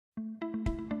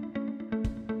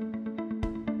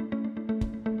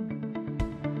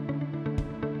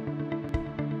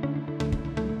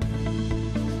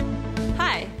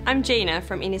I'm Gina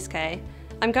from NSK.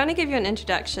 I'm going to give you an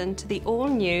introduction to the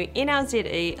all-new NLZ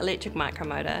E Electric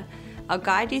Micromotor. I'll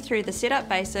guide you through the setup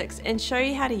basics and show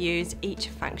you how to use each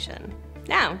function.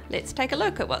 Now, let's take a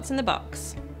look at what's in the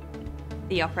box.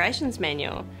 The operations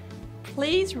manual.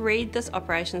 Please read this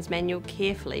operations manual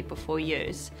carefully before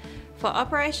use for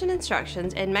operation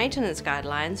instructions and maintenance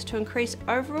guidelines to increase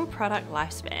overall product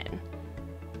lifespan.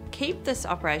 Keep this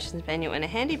operations manual in a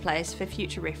handy place for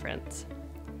future reference.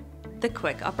 The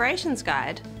Quick Operations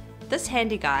Guide. This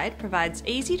handy guide provides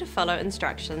easy to follow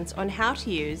instructions on how to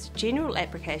use general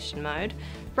application mode,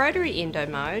 rotary endo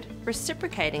mode,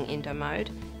 reciprocating endo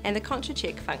mode, and the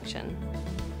contra-check function.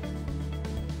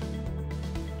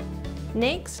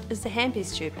 Next is the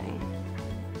handpiece tubing.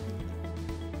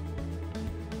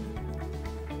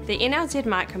 The NLZ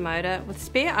Micromotor with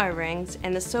spare O-rings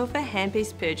and the silver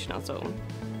handpiece purge nozzle.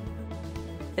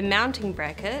 The mounting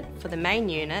bracket for the main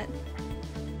unit,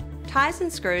 ties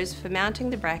and screws for mounting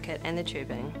the bracket and the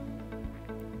tubing,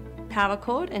 power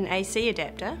cord and AC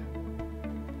adapter,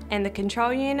 and the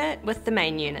control unit with the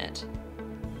main unit.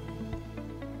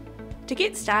 To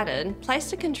get started,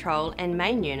 place the control and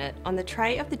main unit on the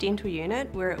tray of the dental unit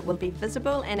where it will be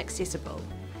visible and accessible.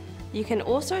 You can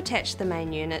also attach the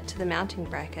main unit to the mounting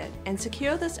bracket and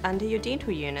secure this under your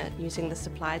dental unit using the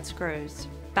supplied screws.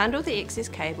 Bundle the excess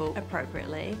cable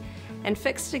appropriately and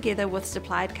fix together with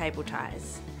supplied cable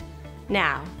ties.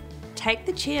 Now, take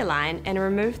the chair line and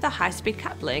remove the high-speed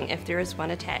coupling if there is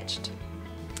one attached.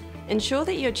 Ensure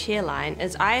that your chair line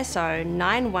is ISO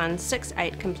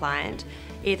 9168 compliant,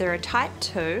 either a Type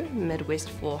 2 Midwest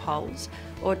 4 holes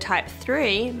or Type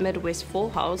 3 Midwest 4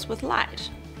 holes with light.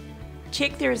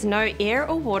 Check there is no air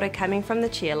or water coming from the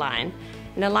chair line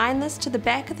and align this to the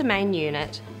back of the main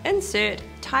unit. Insert,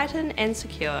 tighten and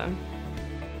secure.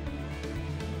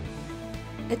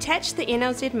 Attach the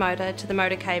NLZ motor to the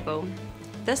motor cable.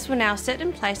 This will now sit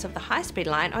in place of the high-speed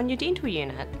line on your dental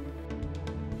unit.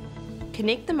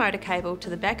 Connect the motor cable to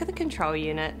the back of the control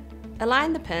unit,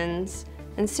 align the pins,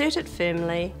 insert it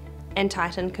firmly and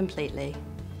tighten completely.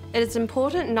 It is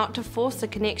important not to force the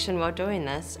connection while doing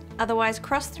this, otherwise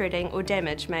cross-threading or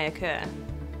damage may occur.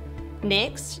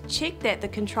 Next, check that the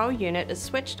control unit is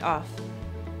switched off.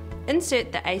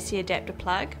 Insert the AC adapter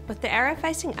plug with the arrow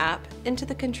facing up into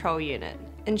the control unit,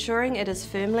 ensuring it is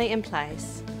firmly in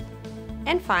place.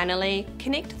 And finally,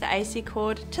 connect the AC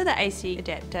cord to the AC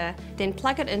adapter, then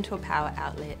plug it into a power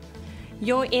outlet.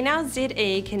 Your NLZ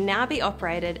E can now be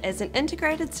operated as an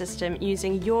integrated system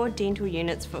using your dental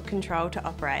units for control to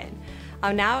operate.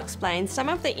 I'll now explain some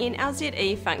of the NLZ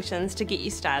E functions to get you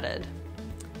started.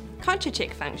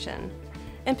 Contra-check function.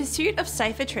 In pursuit of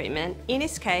safer treatment,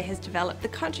 NSK has developed the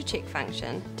contra-check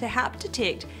function to help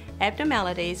detect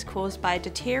abnormalities caused by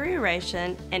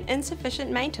deterioration and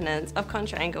insufficient maintenance of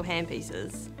contra-angle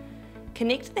handpieces.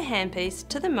 Connect the handpiece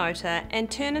to the motor and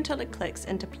turn until it clicks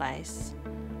into place.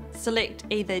 Select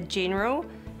either general,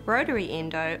 rotary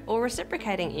endo or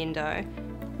reciprocating endo.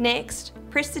 Next,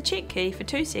 press the check key for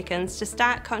 2 seconds to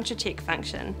start contra-check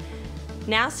function.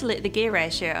 Now select the gear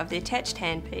ratio of the attached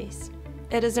handpiece.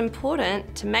 It is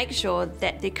important to make sure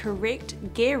that the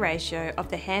correct gear ratio of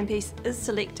the handpiece is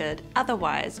selected,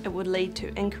 otherwise it would lead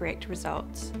to incorrect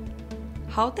results.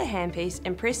 Hold the handpiece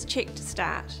and press check to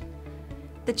start.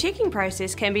 The checking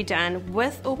process can be done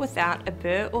with or without a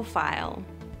burr or file.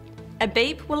 A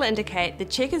beep will indicate the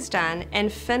check is done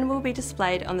and fin will be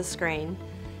displayed on the screen.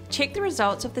 Check the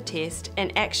results of the test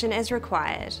and action as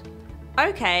required.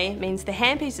 OK means the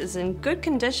handpiece is in good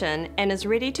condition and is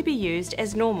ready to be used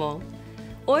as normal.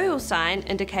 Oil sign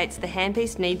indicates the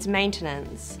handpiece needs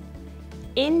maintenance.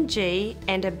 NG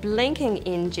and a blinking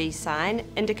NG sign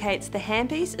indicates the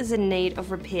handpiece is in need of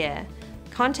repair.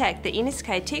 Contact the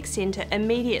NSK Tech Centre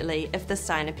immediately if this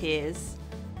sign appears.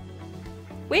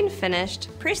 When finished,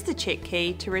 press the check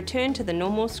key to return to the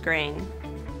normal screen.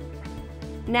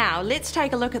 Now let's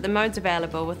take a look at the modes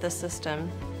available with this system.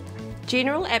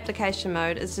 General application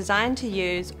mode is designed to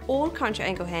use all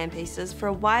contra-angle handpieces for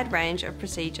a wide range of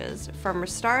procedures, from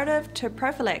restorative to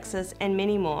prophylaxis and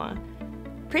many more.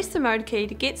 Press the mode key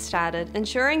to get started,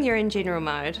 ensuring you're in general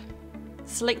mode.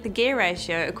 Select the gear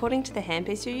ratio according to the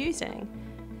handpiece you're using.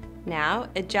 Now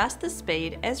adjust the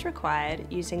speed as required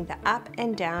using the up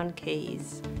and down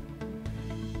keys.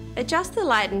 Adjust the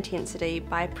light intensity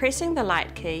by pressing the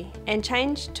light key and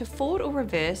change to forward or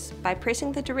reverse by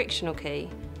pressing the directional key.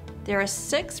 There are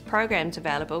 6 programs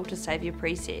available to save your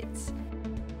presets.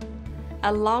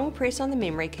 A long press on the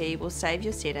memory key will save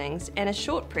your settings and a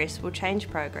short press will change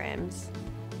programs.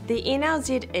 The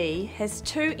NLZ E has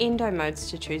 2 endo modes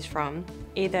to choose from,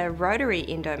 either rotary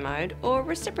endo mode or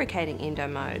reciprocating endo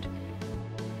mode.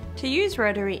 To use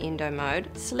rotary endo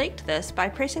mode, select this by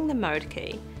pressing the mode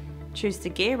key. Choose the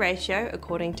gear ratio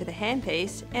according to the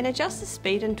handpiece and adjust the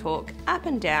speed and torque up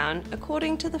and down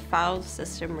according to the file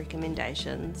system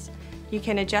recommendations. You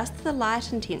can adjust the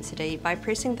light intensity by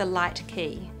pressing the light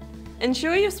key.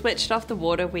 Ensure you've switched off the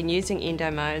water when using endo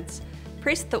modes.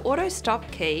 Press the auto stop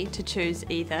key to choose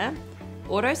either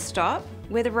auto stop,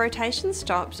 where the rotation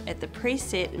stops at the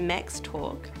preset max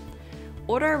torque,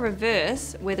 auto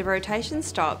reverse, where the rotation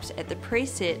stops at the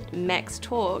preset max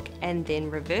torque and then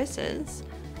reverses,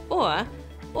 or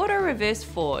auto reverse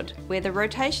forward, where the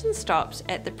rotation stops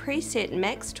at the preset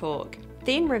max torque,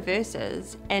 then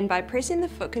reverses, and by pressing the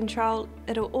foot control,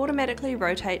 it'll automatically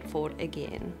rotate forward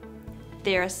again.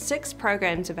 There are 6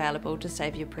 programs available to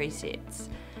save your presets.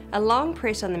 A long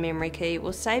press on the memory key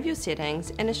will save your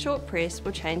settings and a short press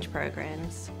will change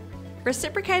programs.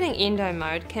 Reciprocating endo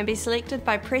mode can be selected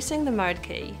by pressing the mode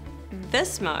key.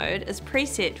 This mode is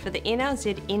preset for the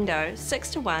NLZ Endo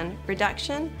 6:1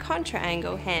 reduction contra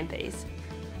angle handpiece.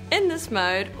 In this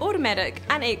mode, automatic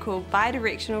unequal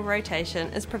bidirectional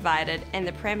rotation is provided and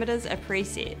the parameters are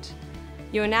preset.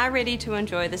 You are now ready to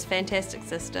enjoy this fantastic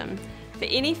system. For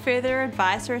any further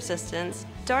advice or assistance,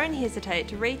 don't hesitate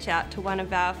to reach out to one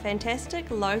of our fantastic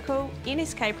local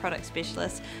NSK product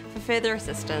specialists for further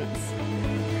assistance.